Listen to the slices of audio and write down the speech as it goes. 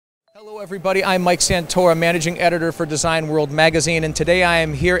Hello everybody, I'm Mike Santora, Managing Editor for Design World Magazine, and today I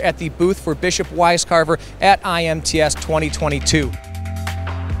am here at the booth for Bishop Wisecarver at IMTS 2022.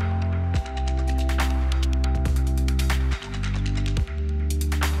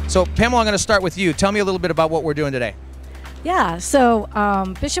 So Pamela, I'm going to start with you. Tell me a little bit about what we're doing today. Yeah, so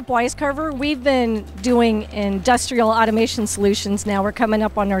Bishop Wisecarver, we've been doing industrial automation solutions now. We're coming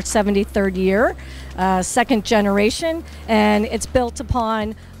up on our 73rd year, second generation, and it's built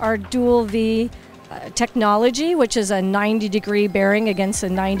upon our dual V technology, which is a 90-degree bearing against a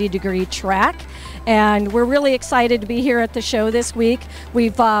 90-degree track. And we're really excited to be here at the show this week.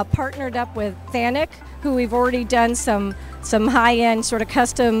 We've partnered up with Fanuc, who we've already done some high-end sort of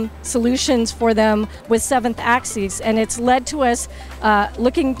custom solutions for them with 7th axis, and it's led to us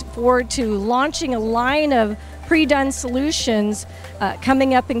looking forward to launching a line of pre-done solutions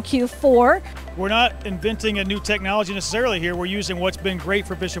coming up in Q4. We're not inventing a new technology necessarily here. We're using what's been great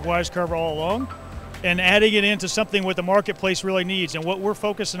for Bishop Wisecarver all along and adding it into something what the marketplace really needs. And what we're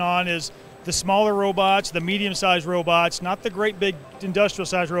focusing on is the smaller robots, the medium-sized robots, not the great big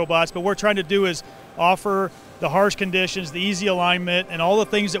industrial-sized robots, but what we're trying to do is offer the harsh conditions, the easy alignment, and all the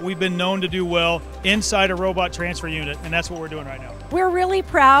things that we've been known to do well inside a robot transfer unit, and that's what we're doing right now. We're really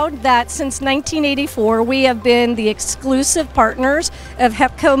proud that since 1984 we have been the exclusive partners of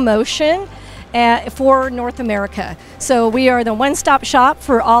HEPCO Motion for North America. So we are the one-stop shop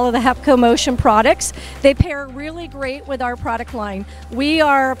for all of the HEPCO Motion products. They pair really great with our product line. We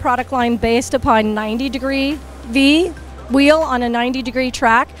are a product line based upon 90-degree V wheel on a 90-degree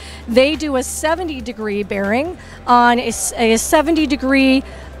track. They do a 70-degree bearing on a 70-degree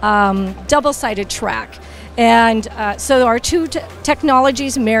double-sided track. And so our two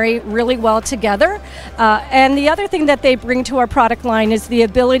technologies marry really well together. And the other thing that they bring to our product line is the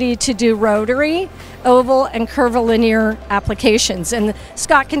ability to do rotary, oval, and curvilinear applications. And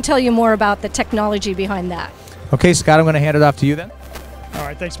Scott can tell you more about the technology behind that. Okay, Scott, I'm going to hand it off to you then. All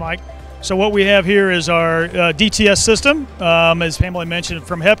right, thanks, Mike. So what we have here is our DTS system, as Pamela mentioned,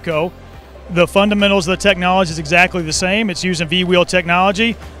 from HEPCO. The fundamentals of the technology is exactly the same. It's using V-wheel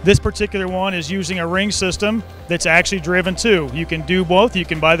technology. This particular one is using a ring system that's actually driven too. You can do both. You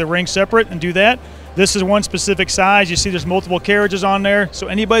can buy the ring separate and do that. This is one specific size. You see there's multiple carriages on there. So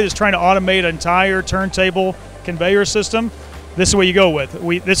anybody that's trying to automate an entire turntable conveyor system, this is what you go with.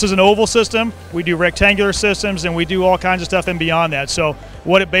 This is an oval system. We do rectangular systems, and we do all kinds of stuff and beyond that. So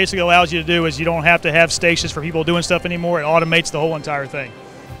what it basically allows you to do is you don't have to have stations for people doing stuff anymore. It automates the whole entire thing.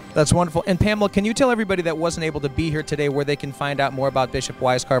 That's wonderful. And Pamela, can you tell everybody that wasn't able to be here today where they can find out more about Bishop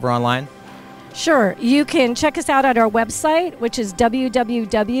Wisecarver online? Sure. You can check us out at our website, which is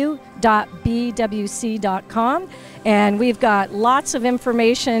www.bwc.com. And we've got lots of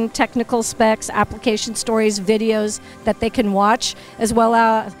information, technical specs, application stories, videos that they can watch, as well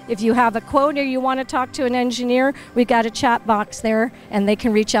as if you have a quote or you want to talk to an engineer, we've got a chat box there, and they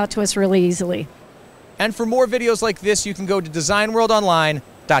can reach out to us really easily. And for more videos like this, you can go to designworldonline.com.